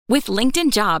With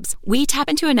LinkedIn Jobs, we tap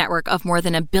into a network of more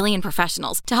than 1 billion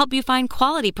professionals to help you find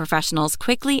quality professionals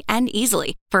quickly and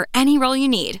easily for any role you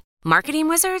need. Marketing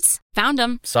wizards? Found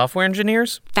them. Software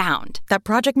engineers? Found. That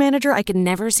project manager I could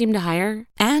never seem to hire?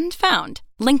 And found.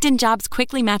 LinkedIn Jobs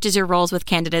quickly matches your roles with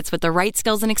candidates with the right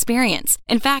skills and experience.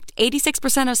 In fact,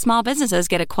 86% of small businesses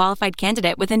get a qualified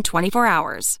candidate within 24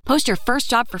 hours. Post your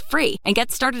first job for free and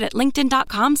get started at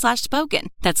linkedin.com/spoken.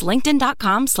 That's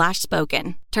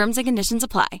linkedin.com/spoken. Terms and conditions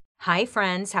apply. Hi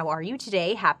friends, how are you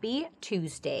today? Happy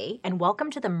Tuesday, and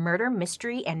welcome to the Murder,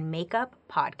 Mystery, and Makeup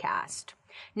podcast.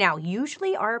 Now,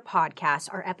 usually our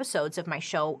podcasts are episodes of my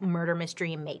show, Murder,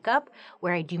 Mystery, and Makeup,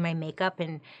 where I do my makeup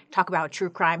and talk about a true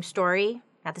crime story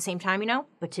at the same time,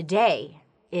 But today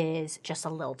is just a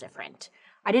little different.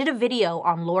 I did a video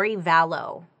on Lori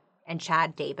Vallow and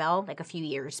Chad Daybell like a few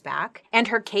years back, and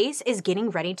her case is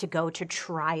getting ready to go to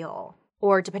trial.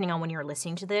 Or depending on when you're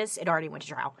listening to this, it already went to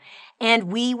trial.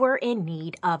 And we were in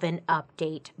need of an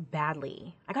update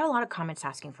badly. I got a lot of comments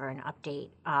asking for an update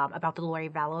about the Lori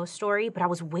Vallow story, but I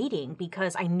was waiting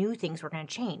because I knew things were going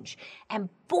to change. And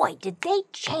boy, did they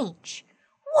change.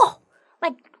 Whoa!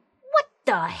 Like, what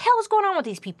the hell is going on with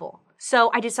these people?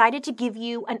 So I decided to give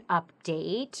you an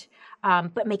update,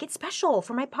 but make it special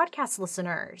for my podcast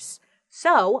listeners.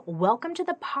 So welcome to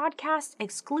the podcast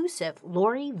exclusive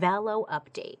Lori Vallow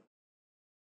update.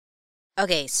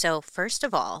 Okay, so first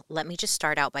of all, let me just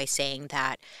start out by saying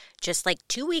that just like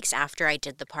 2 weeks after I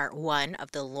did the part 1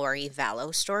 of the Lori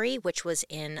Vallow story, which was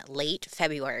in late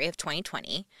February of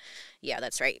 2020. Yeah,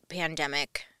 that's right.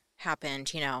 Pandemic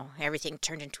happened, everything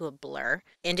turned into a blur.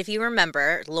 And if you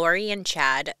remember, Lori and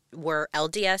Chad were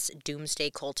LDS doomsday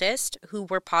cultists who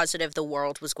were positive the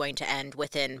world was going to end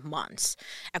within months.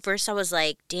 At first I was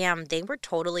like, damn, they were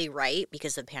totally right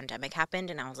because the pandemic happened.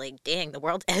 And I was like, dang, the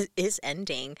world is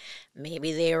ending.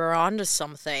 Maybe they were onto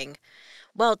something.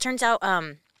 Well, it turns out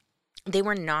they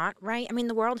were not right. I mean,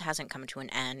 the world hasn't come to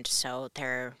an end, so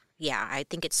I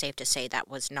think it's safe to say that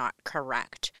was not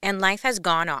correct. And life has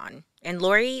gone on. And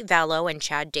Lori Vallow and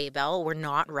Chad Daybell were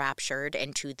not raptured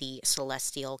into the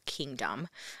celestial kingdom.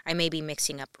 I may be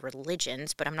mixing up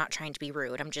religions, but I'm not trying to be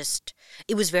rude.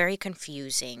 It was very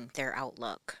confusing, their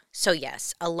outlook. So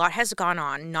yes, a lot has gone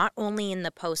on, not only in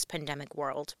the post-pandemic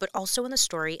world, but also in the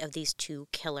story of these two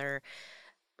killer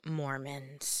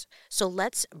Mormons. So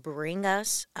let's bring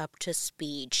us up to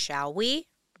speed, shall we?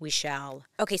 We shall.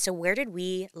 Okay, so where did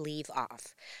we leave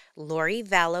off? Lori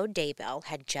Vallow Daybell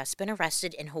had just been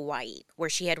arrested in Hawaii, where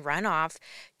she had run off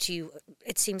to,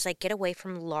 it seems like, get away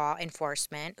from law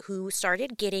enforcement, who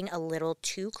started getting a little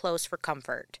too close for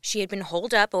comfort. She had been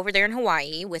holed up over there in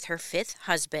Hawaii with her 5th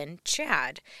husband,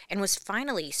 Chad, and was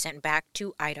finally sent back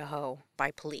to Idaho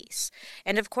by police.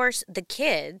 And of course, the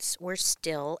kids were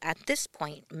still, at this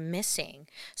point, missing.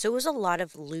 So it was a lot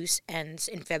of loose ends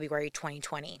in February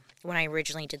 2020 when I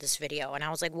originally did this video. And I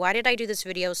was like, why did I do this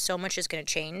video? So much is going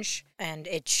to change. And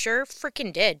it sure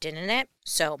freaking did, didn't it?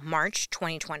 So March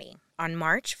 2020. On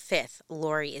March 5th,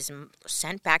 Lori is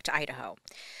sent back to Idaho.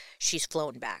 She's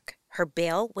flown back. Her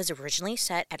bail was originally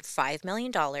set at $5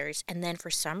 million and then for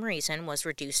some reason was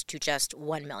reduced to just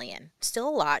 $1 million. Still a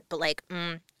lot, but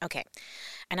okay.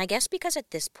 And I guess because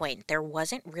at this point there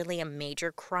wasn't really a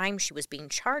major crime she was being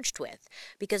charged with.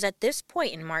 Because at this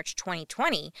point in March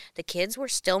 2020, the kids were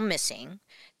still missing.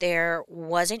 There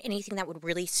wasn't anything that would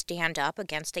really stand up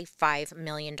against a $5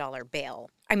 million bail.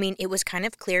 I mean, it was kind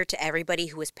of clear to everybody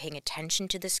who was paying attention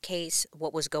to this case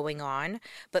what was going on,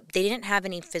 but they didn't have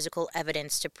any physical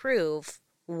evidence to prove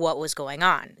what was going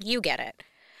on. You get it.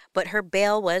 But her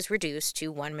bail was reduced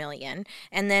to $1 million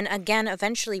and then again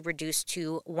eventually reduced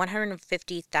to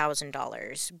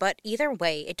 $150,000. But either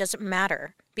way, it doesn't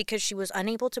matter because she was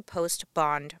unable to post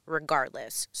bond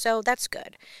regardless. So that's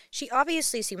good. She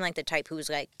obviously seemed like the type who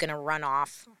was gonna run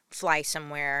off, fly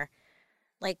somewhere.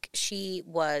 Like she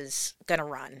was gonna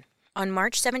run. On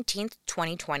March 17th,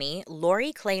 2020,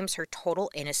 Lori claims her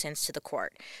total innocence to the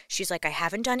court. She's like, I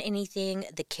haven't done anything.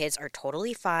 The kids are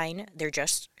totally fine. They're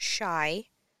just shy.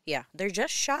 Yeah, they're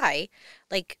just shy.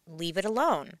 Leave it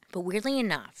alone. But weirdly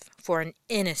enough, for an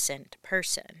innocent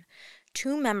person,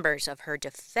 2 members of her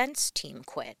defense team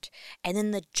quit, and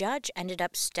then the judge ended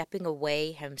up stepping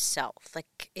away himself.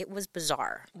 It was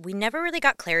bizarre. We never really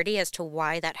got clarity as to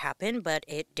why that happened, but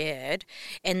it did.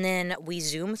 And then we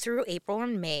zoom through April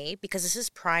and May because this is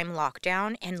prime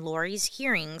lockdown, and Lori's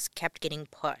hearings kept getting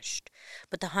pushed.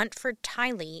 But the hunt for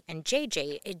Tylee and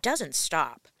JJ, it doesn't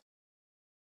stop.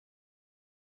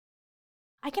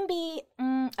 I can be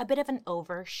a bit of an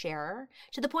oversharer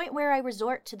to the point where I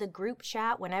resort to the group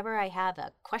chat whenever I have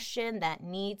a question that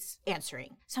needs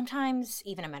answering. Sometimes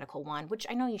even a medical one, which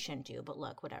I know you shouldn't do, but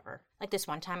look, whatever. Like this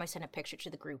one time I sent a picture to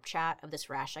the group chat of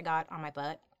this rash I got on my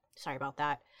butt. Sorry about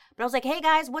that. But I was like, hey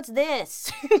guys, what's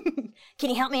this? Can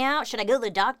you help me out? Should I go to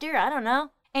the doctor? I don't know.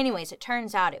 Anyways, it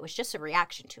turns out it was just a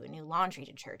reaction to a new laundry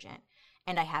detergent.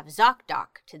 And I have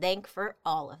ZocDoc to thank for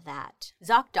all of that.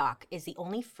 ZocDoc is the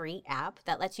only free app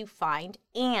that lets you find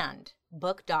and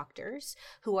book doctors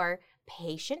who are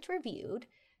patient-reviewed,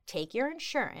 take your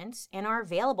insurance, and are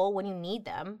available when you need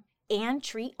them, and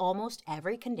treat almost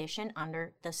every condition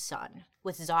under the sun.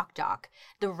 With ZocDoc,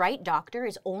 the right doctor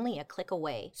is only a click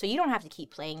away, so you don't have to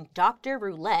keep playing doctor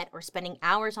roulette or spending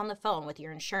hours on the phone with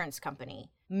your insurance company.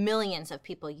 Millions of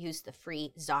people use the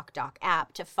free ZocDoc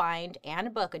app to find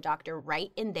and book a doctor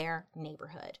right in their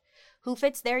neighborhood, who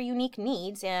fits their unique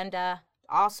needs and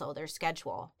also their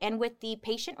schedule. And with the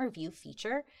patient review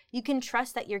feature, you can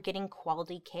trust that you're getting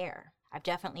quality care. I've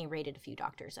definitely rated a few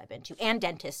doctors I've been to and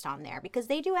dentists on there because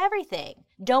they do everything.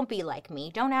 Don't be like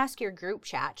me. Don't ask your group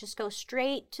chat. Just go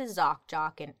straight to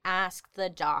ZocDoc and ask the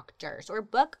doctors or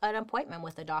book an appointment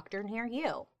with a doctor near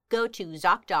you. Go to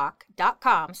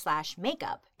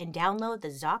ZocDoc.com/makeup and download the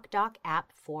ZocDoc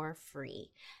app for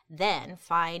free. Then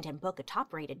find and book a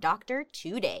top-rated doctor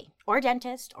today, or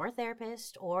dentist, or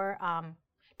therapist, or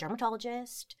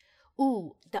dermatologist.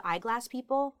 Ooh, the eyeglass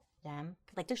people, them.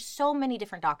 Like there's so many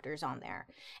different doctors on there,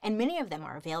 and many of them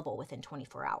are available within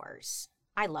 24 hours.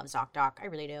 I love ZocDoc, I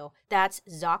really do. That's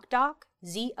ZocDoc,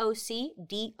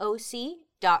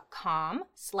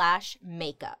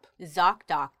 ZocDoc.com/makeup.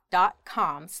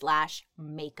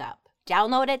 ZocDoc.com/makeup.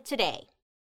 Download it today.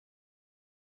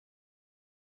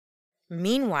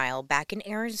 Meanwhile, back in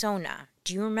Arizona,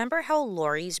 do you remember how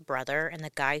Lori's brother and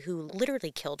the guy who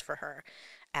literally killed for her,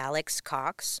 Alex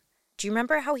Cox, do you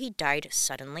remember how he died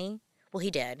suddenly? Well,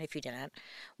 he did, if you didn't.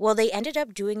 Well, they ended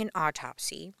up doing an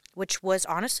autopsy, which was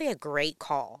honestly a great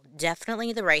call.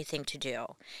 Definitely the right thing to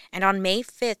do. And on May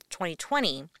 5th,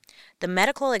 2020, the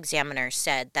medical examiner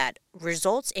said that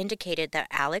results indicated that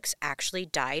Alex actually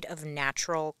died of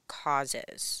natural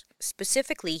causes.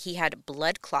 Specifically, he had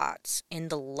blood clots in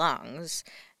the lungs.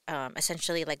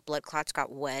 Essentially, like blood clots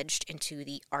got wedged into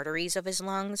the arteries of his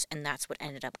lungs, and that's what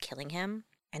ended up killing him.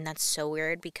 And that's so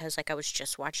weird because, like, I was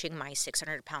just watching My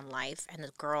 600-Pound Life, and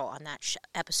the girl on that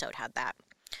episode had that.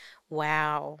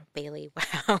 Wow, Bailey,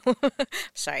 wow.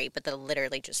 Sorry, but I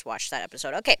literally just watched that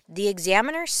episode. Okay, the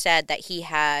examiner said that he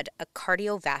had a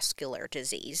cardiovascular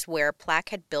disease where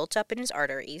plaque had built up in his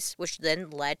arteries, which then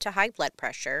led to high blood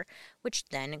pressure, which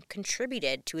then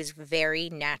contributed to his very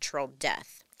natural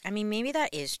death. I mean, maybe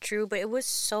that is true, but it was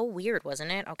so weird,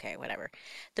 wasn't it? Okay, whatever.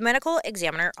 The medical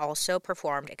examiner also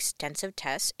performed extensive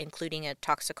tests, including a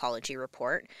toxicology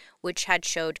report, which had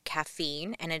showed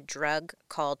caffeine and a drug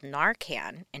called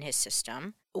Narcan in his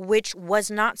system, which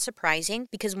was not surprising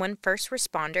because when first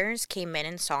responders came in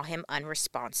and saw him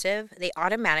unresponsive, they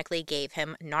automatically gave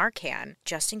him Narcan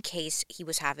just in case he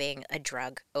was having a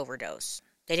drug overdose.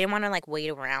 They didn't want to, wait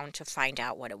around to find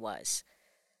out what it was.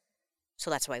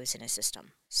 So that's why it was in his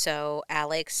system. So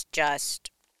Alex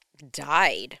just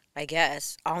died, I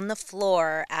guess, on the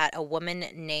floor at a woman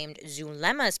named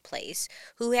Zulema's place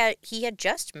he had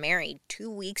just married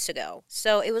 2 weeks ago.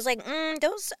 So it was like,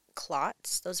 those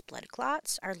clots, those blood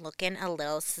clots are looking a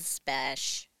little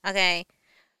suspicious. Okay,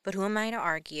 but who am I to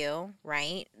argue,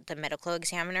 right? The medical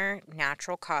examiner,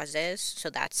 natural causes,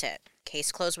 so that's it.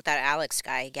 Case closed with that Alex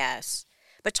guy, I guess.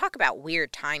 But talk about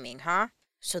weird timing, huh?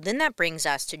 So then that brings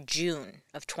us to June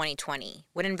of 2020,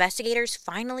 when investigators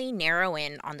finally narrow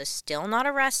in on the still not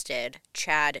arrested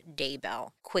Chad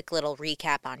Daybell. Quick little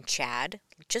recap on Chad.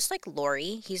 Just like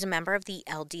Lori, he's a member of the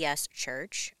LDS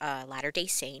Church, Latter-day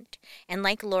Saint. And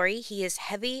like Lori, he is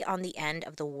heavy on the end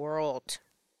of the world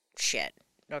shit.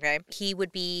 Okay. He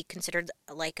would be considered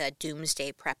like a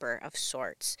doomsday prepper of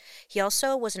sorts. He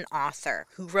also was an author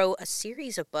who wrote a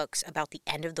series of books about the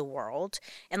end of the world,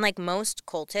 and like most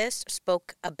cultists,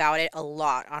 spoke about it a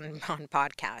lot on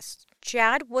podcasts.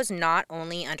 Chad was not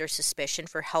only under suspicion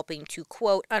for helping to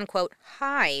quote unquote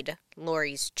hide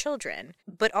Lori's children,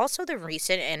 but also the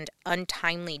recent and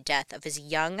untimely death of his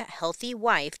young, healthy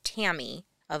wife, Tammy,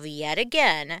 of yet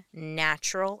again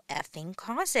natural effing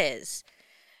causes.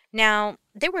 Now,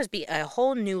 there was a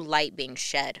whole new light being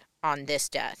shed on this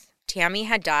death. Tammy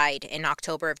had died in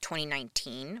October of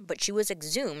 2019, but she was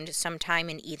exhumed sometime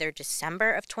in either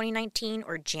December of 2019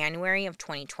 or January of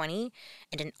 2020,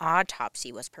 and an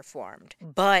autopsy was performed.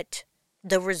 But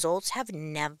the results have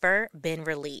never been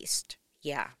released.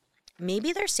 Yeah,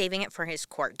 Maybe they're saving it for his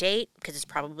court date because it's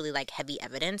probably like heavy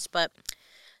evidence, but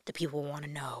the people want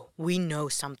to know. We know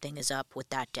something is up with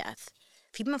that death.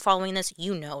 If you've been following this,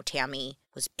 you know Tammy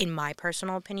was, in my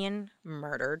personal opinion,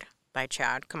 murdered by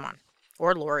Chad. Come on.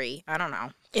 Or Lori. I don't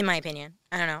know. In my opinion.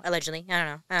 I don't know. Allegedly. I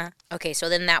don't know. Okay, so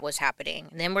then that was happening.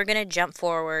 Then we're going to jump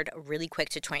forward really quick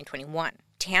to 2021.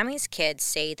 Tammy's kids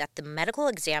say that the medical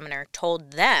examiner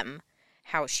told them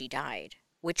how she died,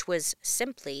 which was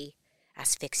simply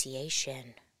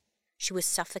asphyxiation. She was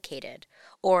suffocated,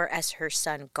 or as her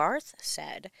son Garth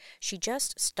said, she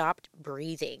just stopped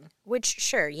breathing, which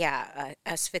sure, yeah,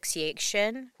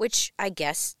 asphyxiation, which I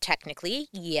guess technically,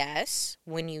 yes,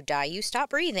 when you die you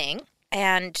stop breathing.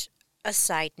 And a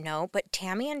side note, but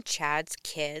Tammy and Chad's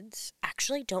kids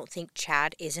actually don't think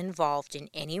Chad is involved in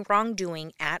any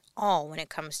wrongdoing at all when it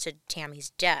comes to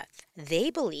Tammy's death. They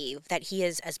believe that he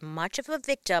is as much of a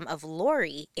victim of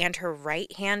Lori and her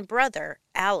right-hand brother,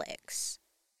 Alex,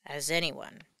 as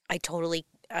anyone. I totally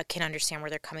can understand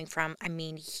where they're coming from. I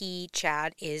mean,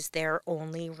 Chad, is their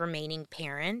only remaining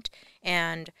parent,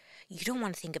 and you don't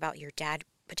want to think about your dad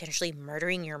potentially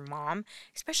murdering your mom,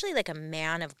 especially like a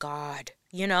man of God.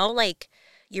 You know, like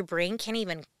your brain can't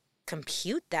even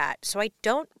compute that. So I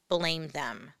don't blame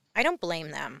them.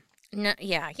 No,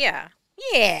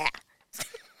 yeah.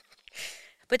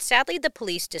 But sadly, the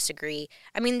police disagree.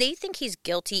 I mean, they think he's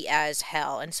guilty as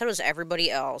hell, and so does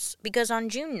everybody else. Because on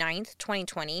June 9th,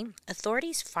 2020,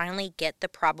 authorities finally get the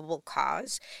probable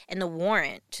cause and the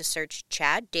warrant to search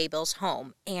Chad Daybell's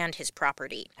home and his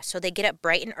property. So they get up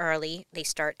bright and early. They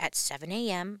start at 7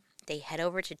 a.m., they head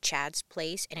over to Chad's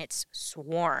place, and it's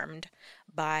swarmed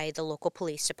by the local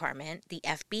police department, the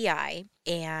FBI,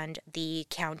 and the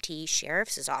county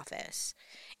sheriff's office.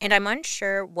 And I'm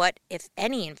unsure what, if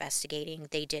any, investigating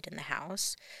they did in the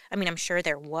house. I mean, I'm sure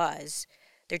there was.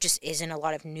 There just isn't a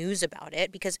lot of news about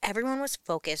it because everyone was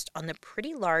focused on the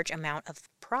pretty large amount of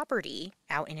property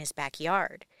out in his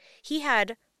backyard. He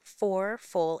had 4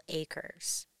 full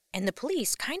acres. And the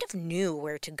police kind of knew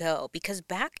where to go because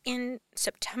back in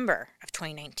September of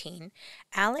 2019,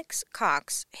 Alex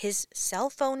Cox, his cell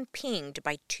phone pinged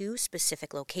by 2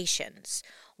 specific locations,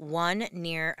 one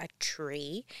near a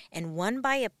tree and one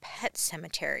by a pet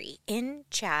cemetery in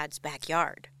Chad's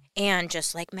backyard. And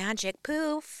just like magic,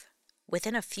 poof,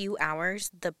 within a few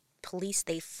hours, the police,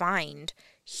 they find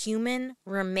human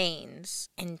remains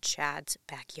in Chad's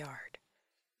backyard.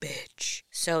 Bitch.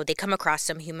 So they come across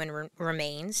some human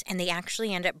remains, and they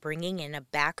actually end up bringing in a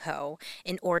backhoe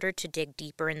in order to dig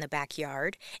deeper in the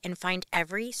backyard and find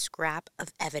every scrap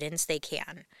of evidence they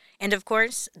can. And of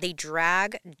course, they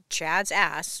drag Chad's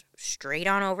ass straight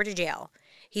on over to jail.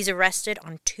 He's arrested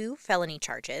on 2 felony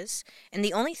charges, and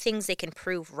the only things they can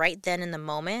prove right then in the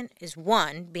moment is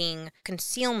one being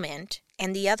concealment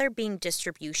and the other being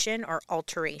distribution or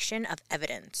alteration of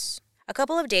evidence. A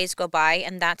couple of days go by,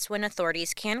 and that's when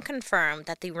authorities can confirm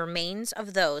that the remains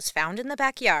of those found in the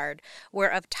backyard were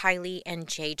of Tylee and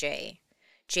JJ.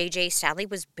 JJ sadly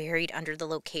was buried under the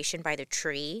location by the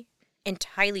tree, and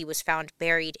Tylee was found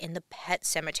buried in the pet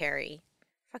cemetery.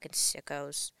 Fucking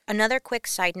sickos. Another quick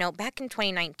side note, back in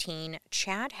 2019,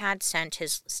 Chad had sent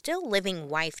his still living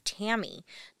wife, Tammy,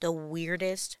 the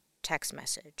weirdest text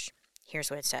message. Here's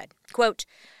what it said. Quote,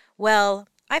 "Well,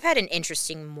 I've had an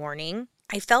interesting morning.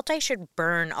 I felt I should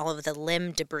burn all of the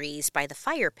limb debris by the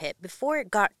fire pit before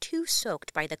it got too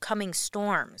soaked by the coming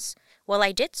storms. While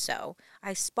I did so,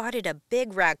 I spotted a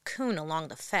big raccoon along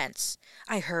the fence.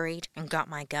 I hurried and got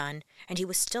my gun, and he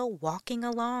was still walking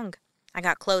along. I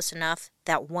got close enough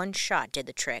that one shot did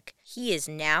the trick. He is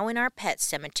now in our pet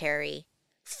cemetery.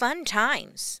 Fun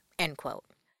times," end quote.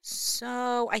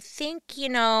 So I think,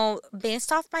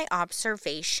 based off my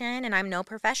observation, and I'm no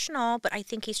professional, but I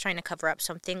think he's trying to cover up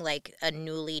something like a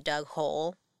newly dug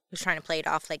hole. He's trying to play it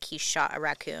off like he shot a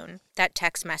raccoon. That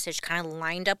text message kind of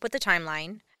lined up with the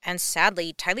timeline. And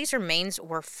sadly, Tylee's remains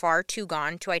were far too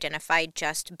gone to identify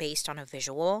just based on a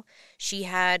visual. She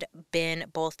had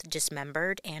been both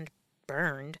dismembered and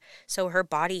burned, so her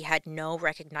body had no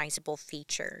recognizable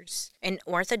features. An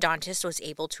orthodontist was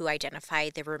able to identify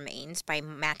the remains by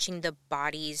matching the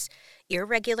body's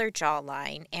irregular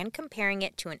jawline and comparing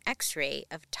it to an x-ray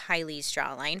of Tylee's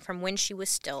jawline from when she was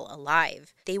still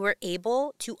alive. They were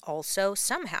able to also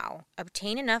somehow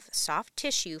obtain enough soft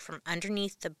tissue from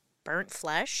underneath the burnt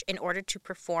flesh in order to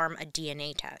perform a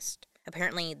DNA test.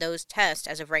 Apparently, those tests,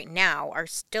 as of right now, are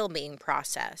still being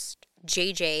processed.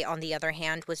 JJ, on the other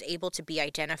hand, was able to be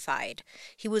identified.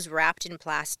 He was wrapped in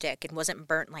plastic and wasn't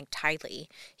burnt like Tylee.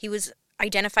 He was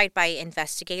identified by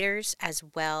investigators as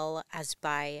well as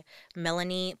by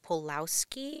Melanie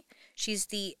Polowski. She's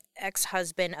the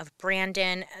ex-husband of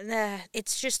Brandon.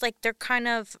 It's just like they're kind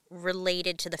of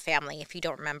related to the family, if you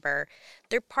don't remember.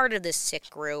 They're part of this sick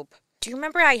group. Do you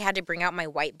remember I had to bring out my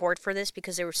whiteboard for this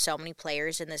because there were so many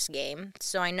players in this game?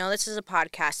 So I know this is a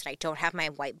podcast and I don't have my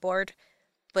whiteboard,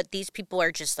 but these people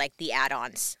are just like the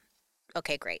add-ons.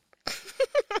 Okay, great.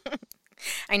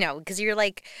 I know, because you're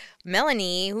like,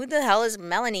 Melanie, who the hell is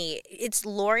Melanie? It's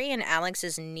Lori and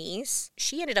Alex's niece.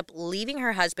 She ended up leaving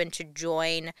her husband to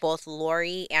join both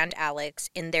Lori and Alex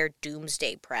in their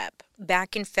doomsday prep.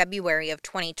 Back in February of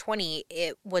 2020,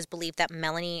 it was believed that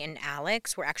Melanie and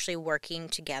Alex were actually working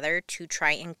together to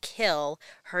try and kill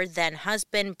her then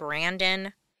husband,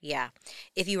 Brandon. Yeah,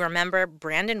 if you remember,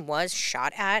 Brandon was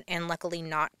shot at and luckily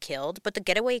not killed, but the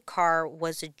getaway car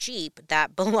was a Jeep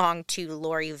that belonged to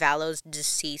Lori Vallow's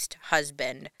deceased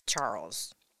husband,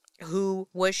 Charles, who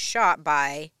was shot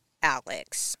by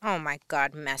Alex. Oh my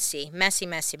God, messy.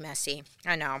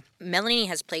 I know. Melanie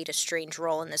has played a strange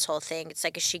role in this whole thing. It's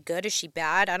like, is she good? Is she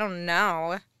bad? I don't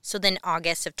know. So then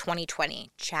August of 2020,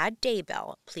 Chad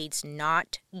Daybell pleads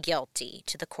not guilty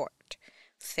to the court.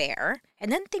 Fair.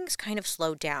 And then things kind of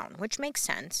slowed down, which makes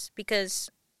sense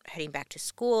because heading back to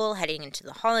school, heading into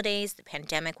the holidays, the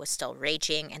pandemic was still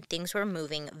raging and things were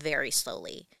moving very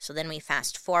slowly. So then we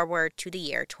fast forward to the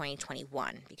year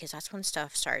 2021 because that's when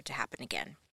stuff started to happen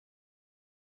again.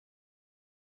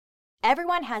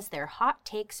 Everyone has their hot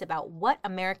takes about what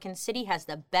American city has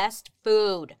the best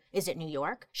food. Is it New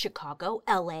York, Chicago,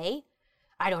 LA?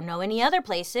 I don't know any other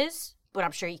places, but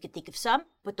I'm sure you could think of some.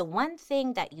 But the one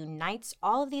thing that unites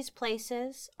all of these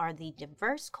places are the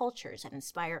diverse cultures that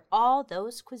inspire all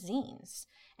those cuisines.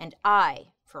 And I,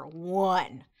 for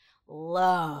one,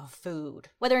 love food.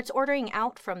 Whether it's ordering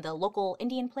out from the local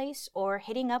Indian place or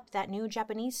hitting up that new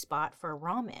Japanese spot for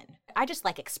ramen. I just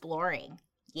like exploring.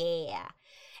 Yeah.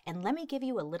 And let me give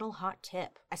you a little hot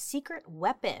tip, a secret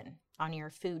weapon on your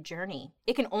food journey.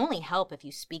 It can only help if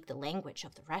you speak the language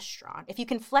of the restaurant. If you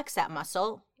can flex that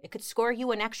muscle, it could score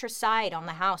you an extra side on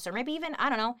the house, or maybe even,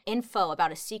 info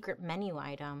about a secret menu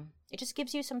item. It just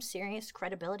gives you some serious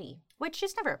credibility, which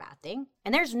is never a bad thing.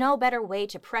 And there's no better way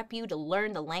to prep you to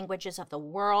learn the languages of the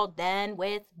world than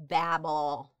with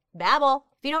Babbel. Babbel.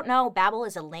 If you don't know, Babbel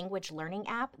is a language learning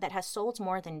app that has sold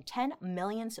more than 10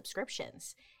 million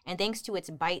subscriptions. And thanks to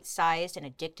its bite-sized and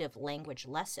addictive language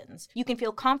lessons, you can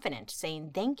feel confident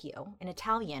saying thank you in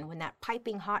Italian when that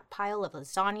piping hot pile of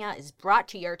lasagna is brought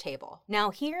to your table. Now,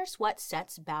 here's what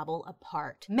sets Babbel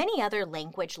apart. Many other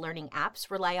language learning apps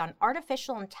rely on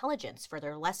artificial intelligence for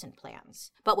their lesson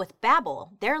plans. But with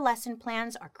Babbel, their lesson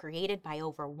plans are created by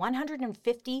over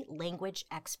 150 language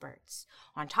experts.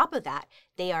 On top of that,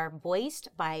 they are voiced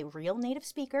by real native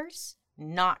speakers,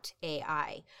 not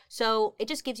AI. So it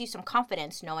just gives you some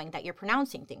confidence knowing that you're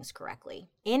pronouncing things correctly.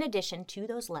 In addition to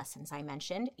those lessons I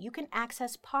mentioned, you can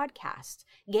access podcasts,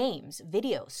 games,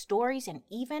 videos, stories, and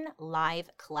even live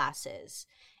classes.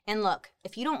 And look,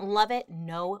 if you don't love it,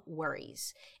 no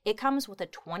worries. It comes with a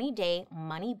 20-day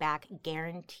money-back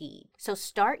guarantee. So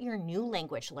start your new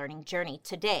language learning journey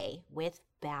today with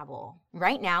Babbel.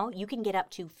 Right now, you can get up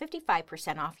to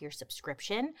 55% off your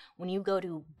subscription when you go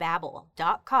to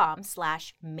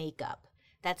babbel.com/makeup.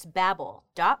 That's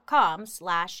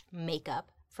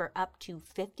babbel.com/makeup for up to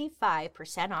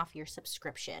 55% off your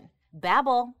subscription.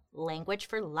 Babbel, language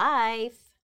for life.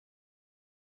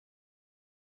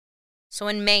 So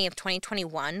in May of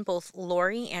 2021, both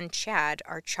Lori and Chad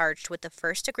are charged with the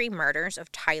first-degree murders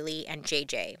of Tylee and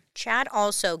JJ. Chad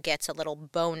also gets a little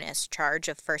bonus charge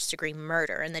of first-degree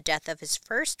murder in the death of his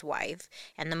first wife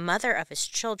and the mother of his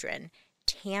children,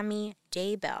 Tammy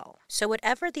Daybell. So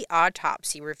whatever the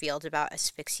autopsy revealed about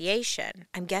asphyxiation,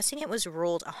 I'm guessing it was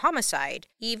ruled a homicide,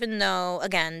 even though,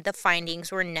 again, the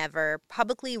findings were never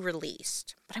publicly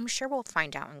released. But I'm sure we'll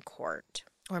find out in court.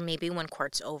 Or maybe when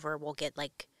court's over, we'll get,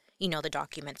 the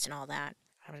documents and all that.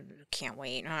 I can't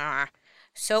wait.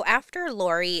 So after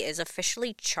Lori is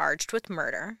officially charged with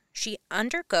murder, she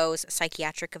undergoes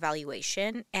psychiatric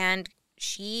evaluation and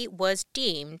she was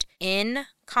deemed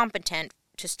incompetent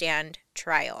to stand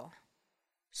trial.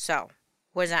 So,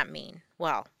 what does that mean?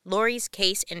 Well, Lori's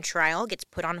case in trial gets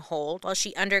put on hold while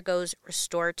she undergoes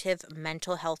restorative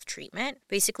mental health treatment.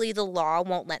 Basically, the law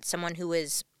won't let someone who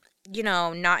is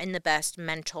not in the best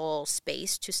mental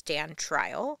space to stand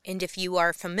trial. And if you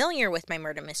are familiar with my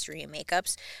murder mystery and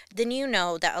makeups, then you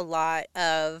know that a lot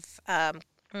of,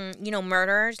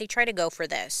 murderers, they try to go for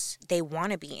this. They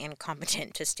want to be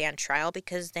incompetent to stand trial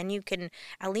because then you can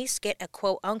at least get a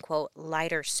quote-unquote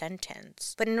lighter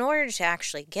sentence. But in order to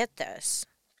actually get this,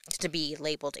 to be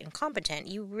labeled incompetent,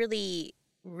 you really,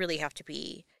 really have to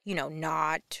be,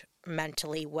 not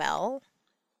mentally well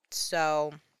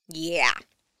So, yeah.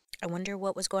 I wonder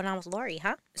what was going on with Lori,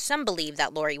 huh? Some believe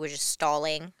that Lori was just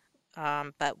stalling,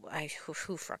 but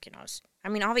who fucking knows? I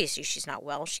mean, obviously she's not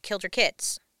well. She killed her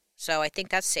kids. So I think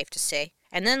that's safe to say.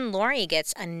 And then Lori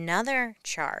gets another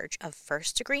charge of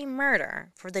first-degree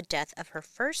murder for the death of her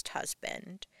first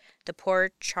husband, the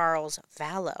poor Charles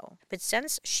Vallow. But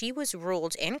since she was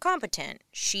ruled incompetent,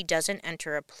 she doesn't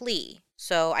enter a plea.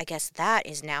 So I guess that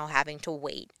is now having to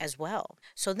wait as well.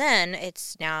 So then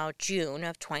it's now June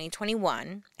of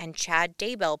 2021, and Chad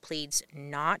Daybell pleads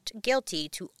not guilty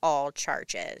to all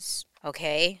charges.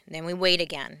 Okay, then we wait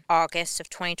again. August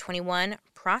of 2021,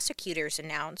 prosecutors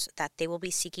announce that they will be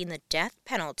seeking the death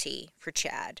penalty for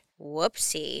Chad.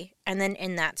 Whoopsie. And then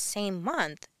in that same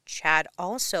month, Chad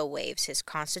also waives his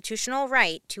constitutional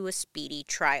right to a speedy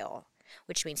trial,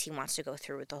 which means he wants to go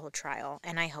through with the whole trial,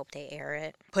 and I hope they air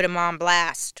it. Put him on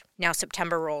blast. Now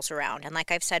September rolls around, and like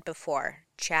I've said before,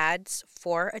 Chad's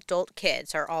 4 adult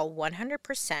kids are all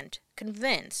 100%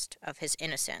 convinced of his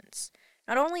innocence.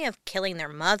 Not only of killing their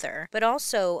mother, but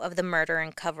also of the murder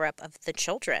and cover-up of the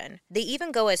children. They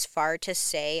even go as far to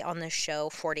say on the show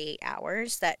 48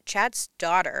 Hours that Chad's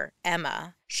daughter,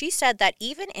 Emma, she said that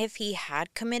even if he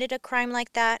had committed a crime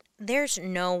like that, there's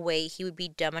no way he would be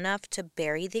dumb enough to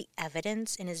bury the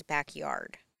evidence in his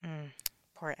backyard.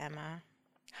 Poor Emma.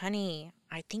 Honey,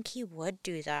 I think he would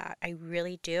do that. I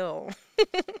really do.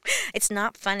 It's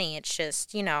not funny. It's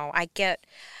just,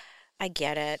 I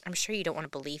get it. I'm sure you don't want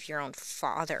to believe your own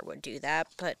father would do that,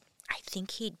 but I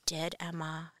think he did,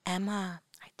 Emma. Emma,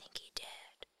 I think he did.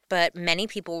 But many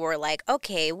people were like,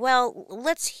 okay, well,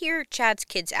 let's hear Chad's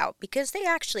kids out because they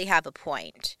actually have a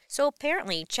point. So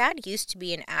apparently, Chad used to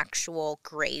be an actual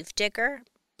grave digger.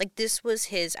 Like, this was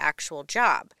his actual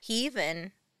job. He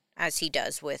even, as he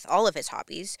does with all of his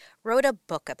hobbies, wrote a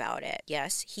book about it.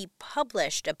 Yes, he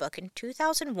published a book in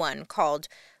 2001 called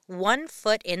 1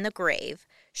 Foot in the Grave,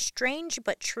 Strange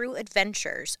but True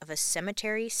Adventures of a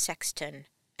Cemetery Sexton,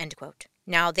 end quote.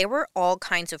 Now, there were all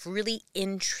kinds of really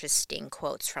interesting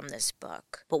quotes from this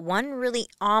book, but one really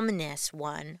ominous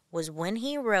one was when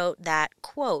he wrote that,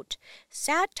 quote,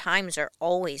 sad times are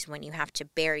always when you have to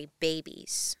bury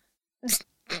babies.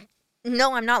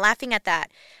 No, I'm not laughing at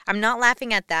that.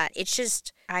 It's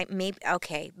just,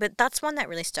 okay, but that's one that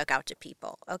really stuck out to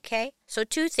people, okay? So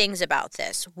 2 things about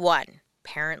this. 1,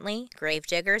 apparently,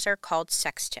 gravediggers are called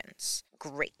sextons.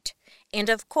 Great. And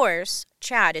of course,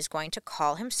 Chad is going to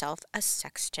call himself a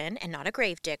sexton and not a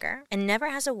gravedigger, and never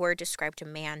has a word described a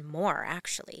man more,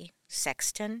 actually.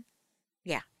 Sexton?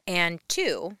 Yeah. And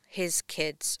 2, his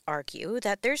kids argue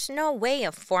that there's no way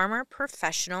a former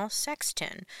professional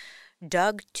sexton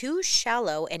dug 2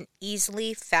 shallow and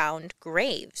easily found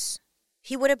graves.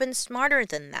 He would have been smarter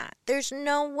than that. There's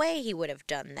no way he would have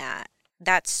done that.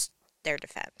 That's their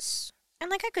defense.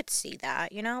 And, I could see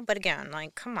that, But again,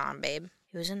 come on, babe.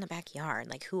 He was in the backyard.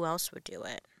 Who else would do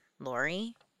it?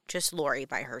 Lori? Just Lori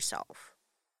by herself.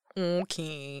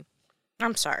 Okay.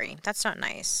 I'm sorry. That's not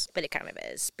nice. But it kind of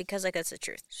is. Because, that's the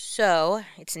truth. So,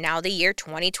 it's now the year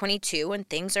 2022, and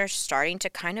things are starting to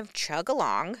kind of chug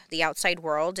along. The outside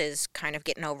world is kind of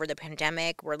getting over the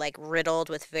pandemic. We're, riddled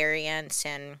with variants,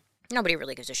 and nobody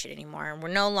really gives a shit anymore. We're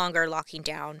no longer locking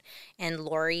down, and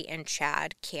Lori and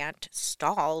Chad can't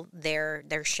stall their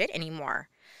shit anymore.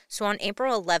 So on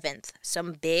April 11th,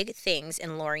 some big things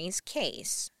in Lori's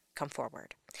case come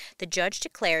forward. The judge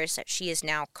declares that she is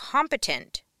now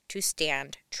competent to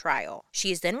stand trial.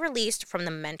 She is then released from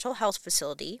the mental health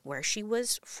facility where she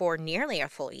was for nearly a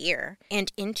full year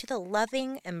and into the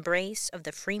loving embrace of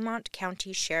the Fremont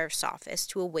County Sheriff's Office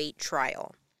to await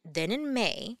trial. Then in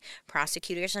May,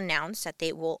 prosecutors announced that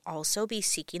they will also be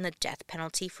seeking the death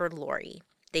penalty for Lori.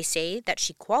 They say that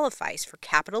she qualifies for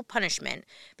capital punishment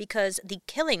because the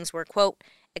killings were, quote,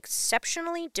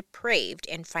 exceptionally depraved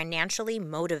and financially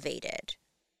motivated,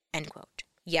 end quote.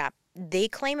 Yeah, they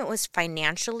claim it was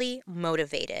financially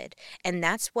motivated, and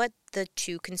that's what the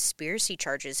 2 conspiracy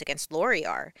charges against Lori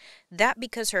are. That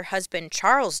because her husband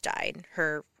Charles died,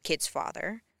 her kid's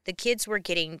father, the kids were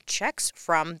getting checks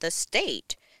from the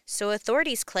state. So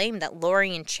authorities claim that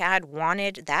Lori and Chad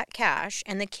wanted that cash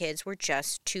and the kids were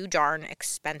just too darn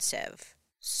expensive.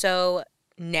 So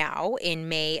now, in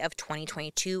May of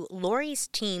 2022, Lori's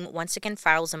team once again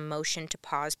files a motion to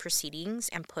pause proceedings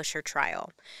and push her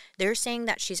trial. They're saying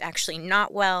that she's actually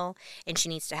not well and she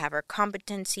needs to have her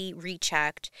competency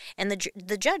rechecked, and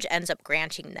the judge ends up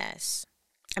granting this.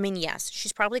 I mean, yes,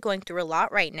 she's probably going through a lot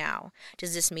right now.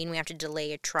 Does this mean we have to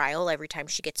delay a trial every time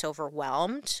she gets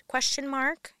overwhelmed? ?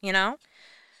 Well,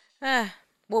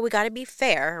 we got to be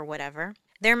fair or whatever.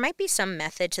 There might be some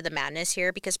method to the madness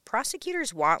here because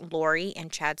prosecutors want Lori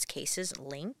and Chad's cases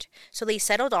linked, so they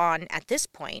settled on, at this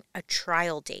point, a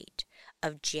trial date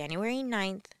of January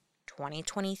 9th,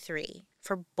 2023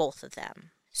 for both of them.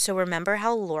 So remember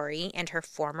how Lori and her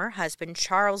former husband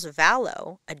Charles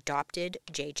Vallow adopted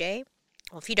JJ?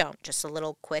 Well, if you don't, just a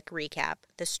little quick recap.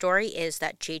 The story is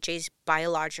that JJ's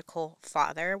biological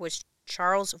father was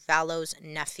Charles Vallow's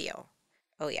nephew.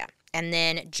 Oh yeah. And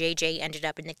then JJ ended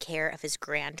up in the care of his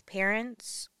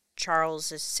grandparents,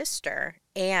 Charles's sister,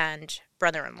 and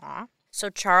brother-in-law. So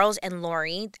Charles and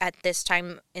Lori, at this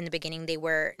time in the beginning, they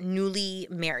were newly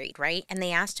married, right? And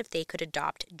they asked if they could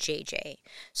adopt JJ.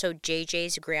 So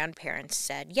JJ's grandparents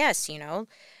said, yes,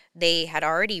 they had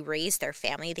already raised their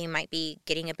family. They might be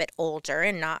getting a bit older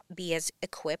and not be as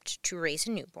equipped to raise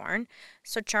a newborn.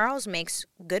 So Charles makes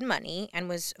good money and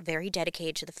was very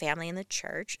dedicated to the family and the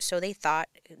church, so they thought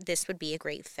this would be a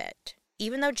great fit.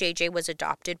 Even though JJ was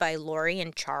adopted by Lori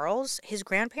and Charles, his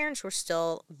grandparents were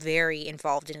still very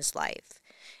involved in his life.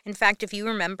 In fact, if you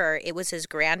remember, it was his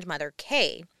grandmother,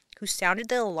 Kay, who sounded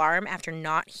the alarm after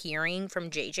not hearing from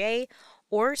JJ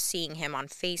or seeing him on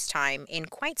FaceTime in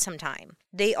quite some time.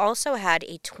 They also had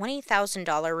a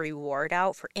 $20,000 reward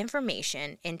out for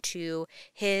information into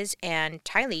his and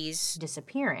Tylee's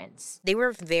disappearance. They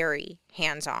were very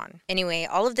hands-on. Anyway,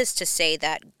 all of this to say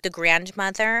that the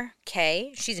grandmother,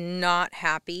 Kay, she's not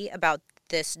happy about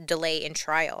this delay in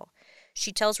trial.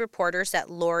 She tells reporters that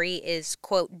Lori is,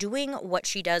 quote, doing what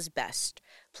she does best,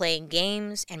 playing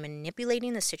games and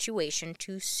manipulating the situation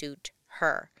to suit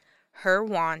her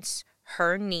wants,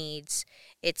 her needs.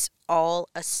 It's all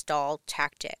a stall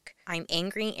tactic. I'm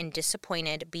angry and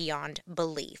disappointed beyond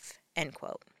belief, end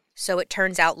quote. So it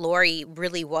turns out Lori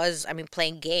really was,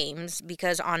 playing games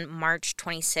because on March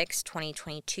 26,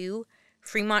 2022,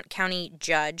 Fremont County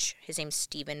Judge, his name's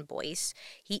Stephen Boyce,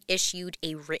 he issued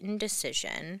a written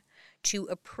decision to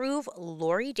approve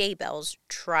Lori Daybell's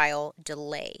trial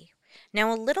delay.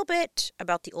 Now, a little bit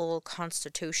about the old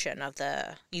Constitution of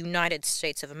the United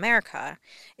States of America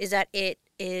is that it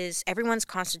is everyone's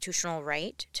constitutional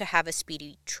right to have a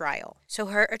speedy trial. So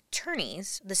her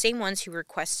attorneys, the same ones who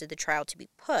requested the trial to be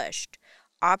pushed,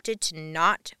 opted to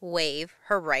not waive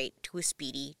her right to a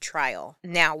speedy trial.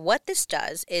 Now, what this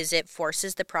does is it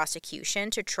forces the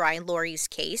prosecution to try Lori's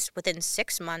case within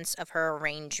 6 months of her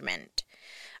arraignment.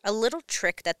 A little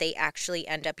trick that they actually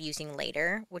end up using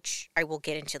later, which I will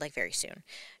get into very soon.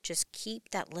 Just keep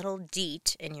that little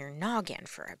deet in your noggin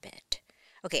for a bit.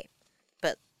 Okay,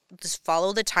 but just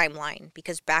follow the timeline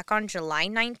because back on July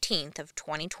 19th of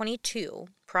 2022,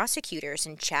 prosecutors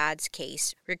in Chad's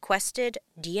case requested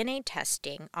DNA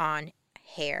testing on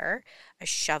hair, a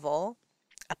shovel,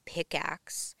 a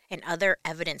pickaxe, and other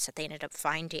evidence that they ended up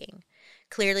finding.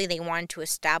 Clearly, they wanted to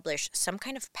establish some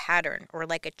kind of pattern or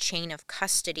a chain of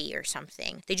custody or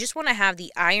something. They just want to have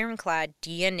the ironclad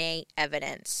DNA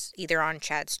evidence, either on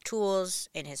Chad's tools,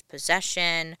 in his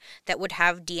possession, that would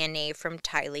have DNA from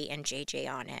Tylee and JJ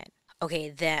on it. Okay,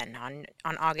 then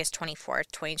on August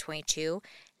 24th, 2022,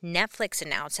 Netflix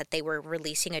announced that they were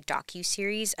releasing a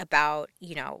docuseries about,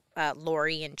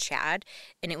 Lori and Chad,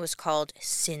 and it was called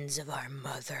Sins of Our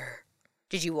Mother.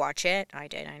 Did you watch it? I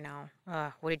did, I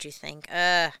know. What did you think?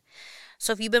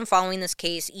 So if you've been following this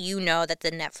case, you know that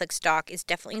the Netflix doc is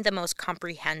definitely the most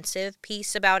comprehensive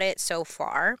piece about it so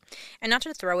far. And not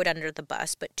to throw it under the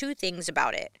bus, but 2 things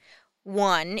about it.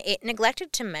 One, it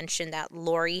neglected to mention that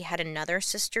Lori had another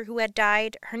sister who had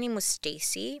died. Her name was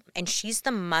Stacy, and she's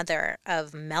the mother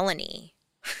of Melanie.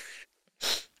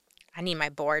 I need my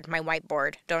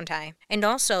whiteboard, don't I? And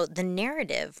also, the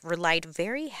narrative relied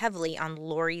very heavily on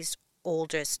Lori's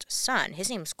oldest son. His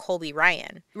name's Colby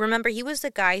Ryan. Remember, he was the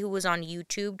guy who was on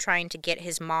YouTube trying to get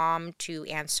his mom to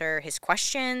answer his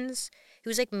questions. He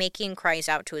was making cries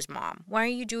out to his mom. Why are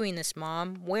you doing this,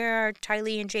 Mom? Where are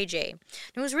Tylee and JJ? And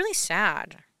it was really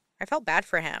sad. I felt bad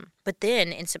for him. But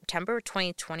then in September of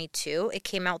 2022, it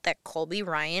came out that Colby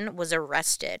Ryan was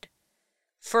arrested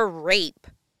for rape.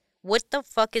 What the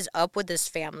fuck is up with this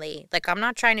family? I'm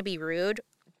not trying to be rude,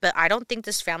 but I don't think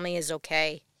this family is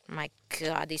okay. My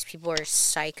God, these people are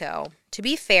psycho. To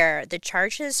be fair, the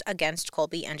charges against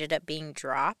Colby ended up being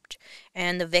dropped,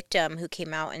 and the victim who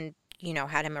came out and,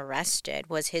 had him arrested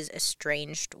was his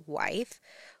estranged wife,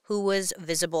 who was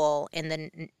visible in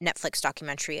the Netflix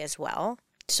documentary as well.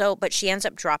 So, but she ends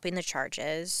up dropping the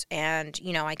charges, and,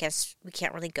 I guess we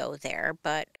can't really go there,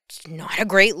 but it's not a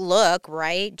great look,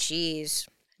 right? Jeez.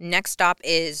 Next stop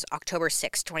is October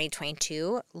 6,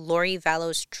 2022. Lori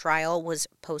Vallow's trial was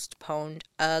postponed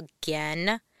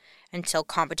again until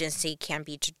competency can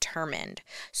be determined.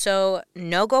 So,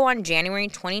 no go on January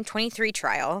 2023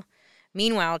 trial.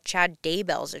 Meanwhile, Chad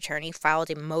Daybell's attorney filed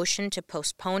a motion to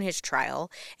postpone his trial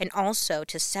and also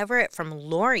to sever it from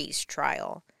Lori's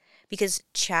trial because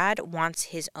Chad wants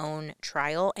his own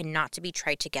trial and not to be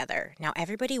tried together. Now,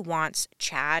 everybody wants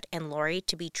Chad and Lori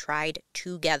to be tried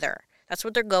together. That's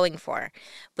what they're going for,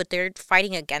 but they're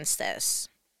fighting against this.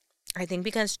 I think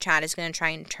because Chad is going to try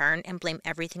and turn and blame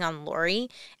everything on Lori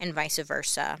and vice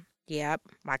versa. Yep,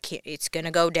 it's going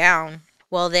to go down.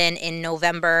 Well, then in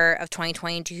November of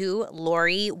 2022,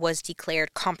 Lori was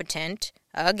declared competent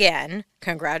again.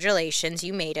 Congratulations,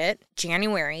 you made it.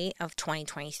 January of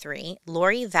 2023,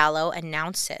 Lori Vallow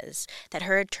announces that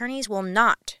her attorneys will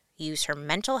not use her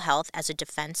mental health as a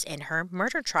defense in her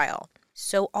murder trial.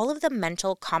 So all of the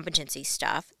mental competency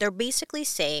stuff, they're basically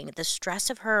saying the stress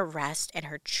of her arrest and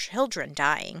her children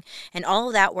dying and all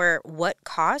of that were what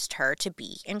caused her to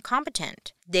be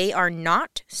incompetent. They are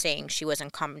not saying she was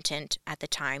incompetent at the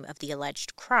time of the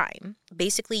alleged crime.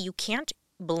 Basically, you can't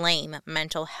blame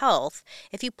mental health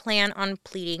if you plan on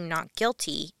pleading not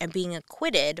guilty and being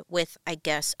acquitted with, I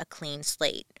guess, a clean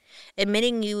slate.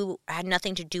 Admitting you had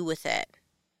nothing to do with it.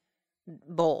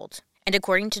 Bold. And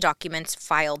according to documents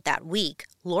filed that week,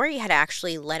 Lori had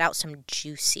actually let out some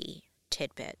juicy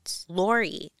tidbits.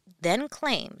 Lori then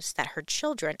claims that her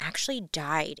children actually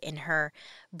died in her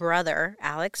brother,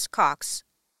 Alex Cox.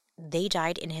 They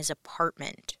died in his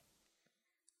apartment.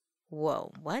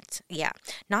 Whoa, what? Yeah,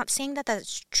 not saying that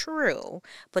that's true,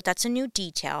 but that's a new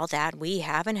detail that we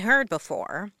haven't heard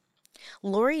before.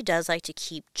 Lori does like to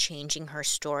keep changing her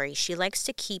story. She likes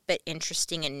to keep it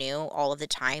interesting and new all of the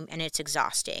time, and it's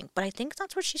exhausting. But I think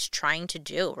that's what she's trying to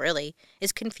do, really,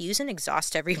 is confuse and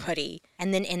exhaust everybody.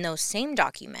 And then in those same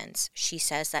documents, she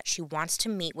says that she wants to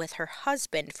meet with her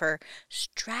husband for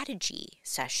strategy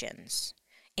sessions.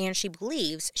 And she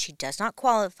believes she does not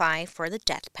qualify for the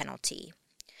death penalty.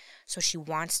 So she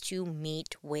wants to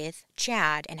meet with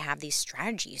Chad and have these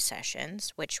strategy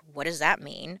sessions, which, what does that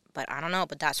mean? But I don't know,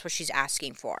 but that's what she's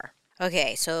asking for.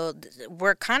 Okay, so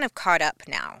we're kind of caught up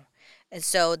now. And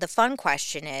so the fun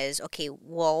question is, okay,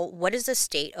 well, what is the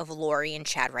state of Lori and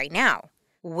Chad right now?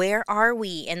 Where are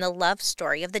we in the love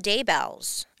story of the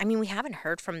Daybells? I mean, we haven't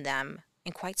heard from them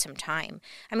in quite some time.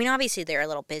 I mean, obviously they're a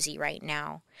little busy right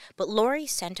now, but Lori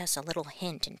sent us a little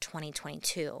hint in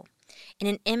 2022. In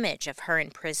an image of her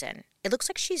in prison, it looks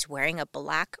like she's wearing a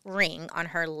black ring on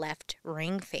her left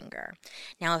ring finger.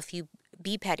 Now, if you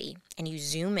be petty and you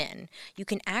zoom in, you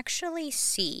can actually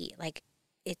see, like,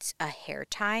 it's a hair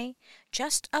tie,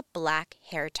 just a black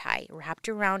hair tie wrapped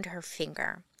around her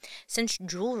finger. Since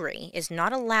jewelry is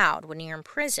not allowed when you're in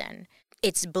prison,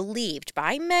 it's believed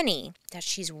by many that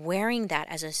she's wearing that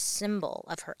as a symbol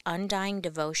of her undying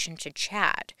devotion to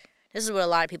Chad. This is what a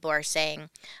lot of people are saying.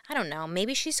 I don't know.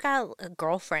 Maybe she's got a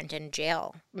girlfriend in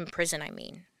jail. In prison, I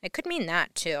mean. It could mean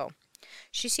that, too.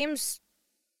 She seems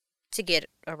to get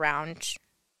around.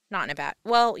 Not in a bad...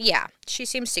 Well, yeah. She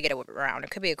seems to get around.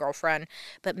 It could be a girlfriend.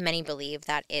 But many believe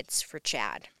that it's for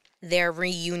Chad. Their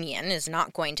reunion is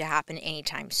not going to happen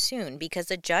anytime soon because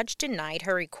the judge denied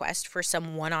her request for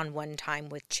some one-on-one time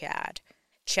with Chad.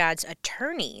 Chad's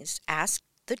attorneys asked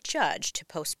the judge to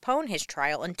postpone his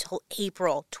trial until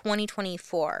April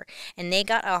 2024. And they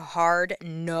got a hard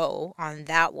no on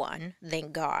that one,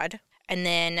 thank God. And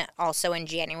then also in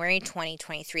January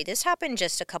 2023, this happened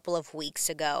just a couple of weeks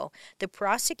ago, the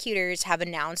prosecutors have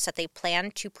announced that they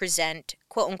plan to present,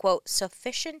 quote-unquote,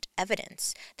 sufficient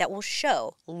evidence that will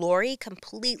show Lori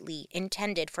completely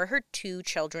intended for her 2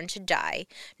 children to die.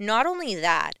 Not only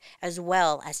that, as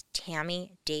well as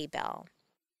Tammy Daybell.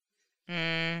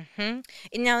 Now,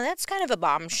 that's kind of a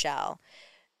bombshell.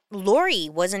 Lori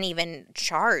wasn't even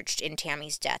charged in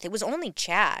Tammy's death. It was only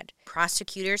Chad.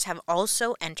 Prosecutors have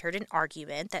also entered an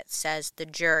argument that says the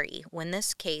jury, when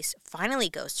this case finally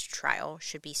goes to trial,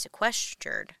 should be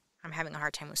sequestered. I'm having a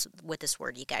hard time with this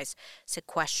word, you guys.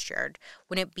 Sequestered.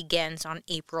 When it begins on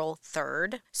April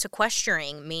 3rd.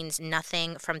 Sequestering means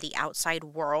nothing from the outside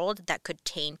world that could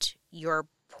taint your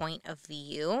point of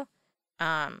view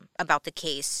about the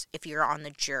case if you're on the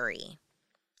jury.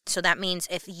 So that means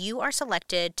if you are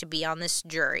selected to be on this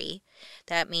jury,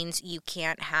 that means you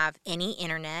can't have any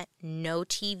internet, no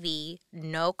TV,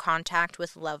 no contact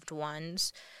with loved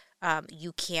ones.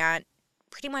 You can't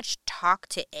pretty much talk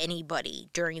to anybody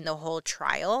during the whole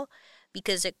trial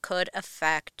because it could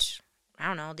affect, I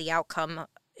don't know, the outcome.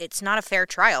 It's not a fair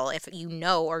trial if you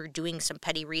know or doing some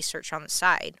petty research on the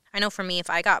side. I know for me, if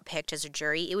I got picked as a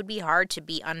jury, it would be hard to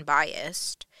be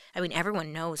unbiased. I mean,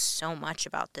 everyone knows so much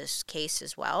about this case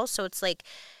as well. So it's like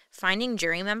finding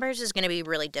jury members is going to be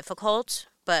really difficult,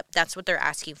 but that's what they're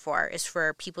asking for, is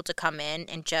for people to come in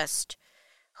and just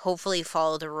hopefully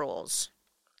follow the rules.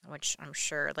 which I'm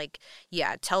sure, like,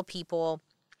 yeah, tell people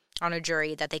on a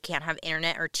jury that they can't have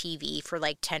internet or TV for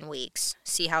like 10 weeks.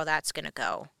 See how that's going to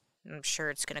go. I'm sure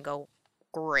it's going to go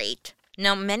great.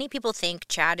 Now, many people think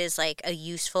Chad is like a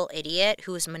useful idiot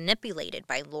who is manipulated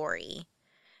by Lori.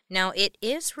 Now, it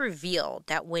is revealed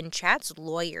that when Chad's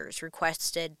lawyers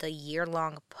requested the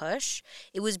year-long push,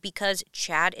 it was because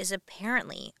Chad is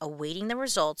apparently awaiting the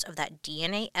results of that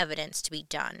DNA evidence to be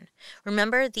done.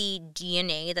 Remember the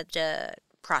DNA that the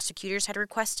prosecutors had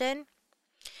requested?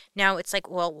 Now, it's like,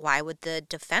 well, why would the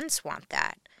defense want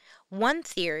that? One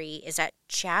theory is that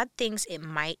Chad thinks it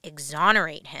might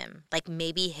exonerate him. Like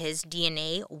maybe his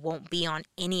DNA won't be on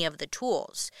any of the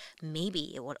tools.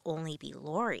 Maybe it would only be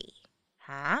Lori.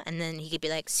 Huh? And then he could be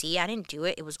like, see, I didn't do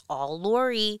it. It was all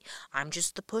Lori. I'm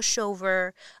just the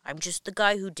pushover. I'm just the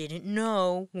guy who didn't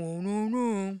know. Oh,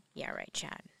 no. Yeah, right,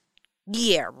 Chad.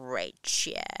 Yeah, right,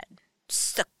 Chad.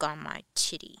 Suck on my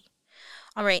titty.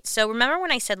 All right, so remember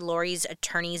when I said Lori's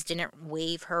attorneys didn't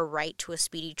waive her right to a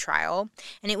speedy trial?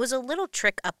 And it was a little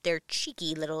trick up their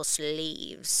cheeky little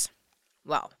sleeves.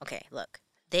 Well, okay, look.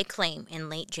 They claim in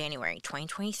late January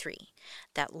 2023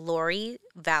 that Lori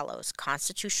Vallow's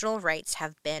constitutional rights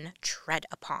have been tread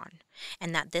upon,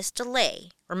 and that this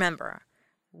delay, remember,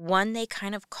 one they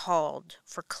kind of called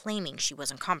for claiming she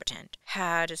was incompetent,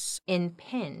 had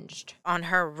impinged on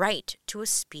her right to a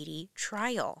speedy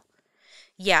trial.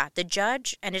 Yeah, the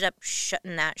judge ended up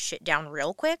shutting that shit down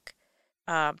real quick,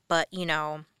 but, you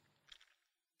know,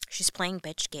 she's playing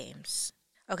bitch games.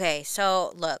 Okay,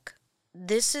 so, look,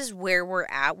 this is where we're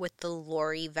at with the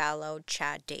Lori Vallow,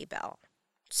 Chad Daybell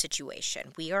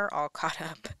situation. We are all caught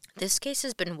up. This case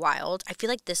has been wild. I feel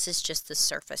like this is just the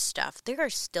surface stuff. There are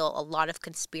still a lot of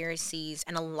conspiracies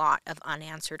and a lot of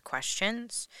unanswered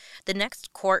questions. The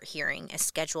next court hearing is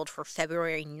scheduled for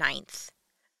February 9th.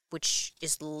 Which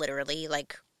is literally,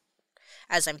 like,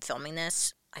 as I'm filming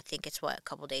this, I think it's, a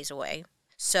couple days away.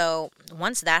 So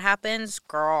once that happens,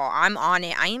 girl, I'm on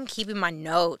it. I am keeping my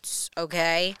notes,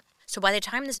 okay? So by the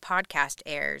time this podcast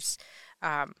airs,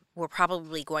 we're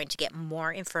probably going to get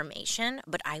more information,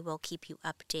 but I will keep you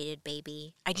updated,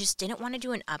 baby. I just didn't want to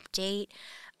do an update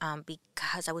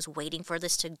because I was waiting for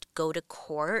this to go to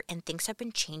court, and things have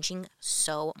been changing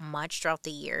so much throughout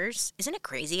the years. Isn't it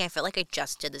crazy? I feel like I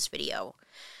just did this video.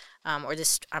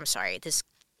 This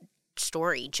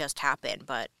story just happened,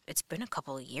 but it's been a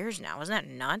couple of years now. Isn't that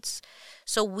nuts?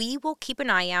 So we will keep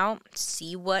an eye out,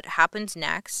 see what happens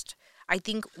next. I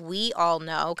think we all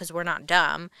know, because we're not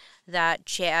dumb, that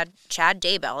Chad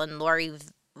Daybell and Lori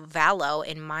Vallow,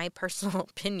 in my personal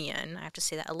opinion, I have to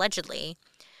say that allegedly,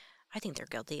 I think they're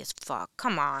guilty as fuck.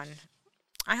 Come on.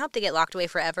 I hope they get locked away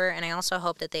forever, and I also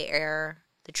hope that they air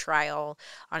the trial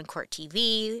on court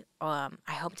TV. I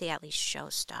hope they at least show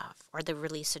stuff or they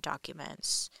release the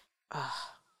documents.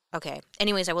 Okay.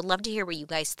 Anyways, I would love to hear what you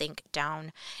guys think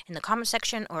down in the comment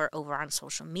section or over on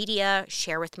social media.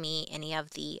 Share with me any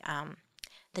of the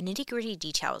nitty-gritty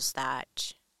details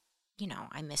that,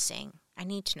 I'm missing. I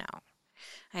need to know.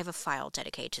 I have a file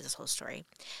dedicated to this whole story.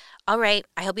 All right.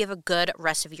 I hope you have a good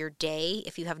rest of your day.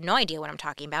 If you have no idea what I'm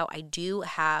talking about, I do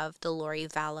have the Lori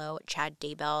Vallow, Chad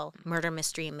Daybell Murder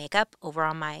Mystery and Makeup over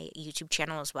on my YouTube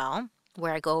channel as well,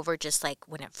 where I go over just like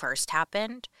when it first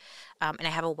happened. And I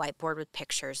have a whiteboard with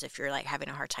pictures if you're like having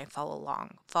a hard time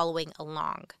following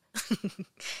along.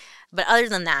 But other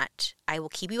than that, I will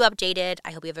keep you updated.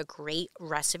 I hope you have a great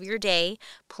rest of your day.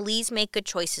 Please make good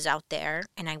choices out there,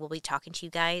 and I will be talking to you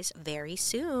guys very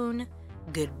soon.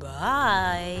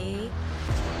 Goodbye.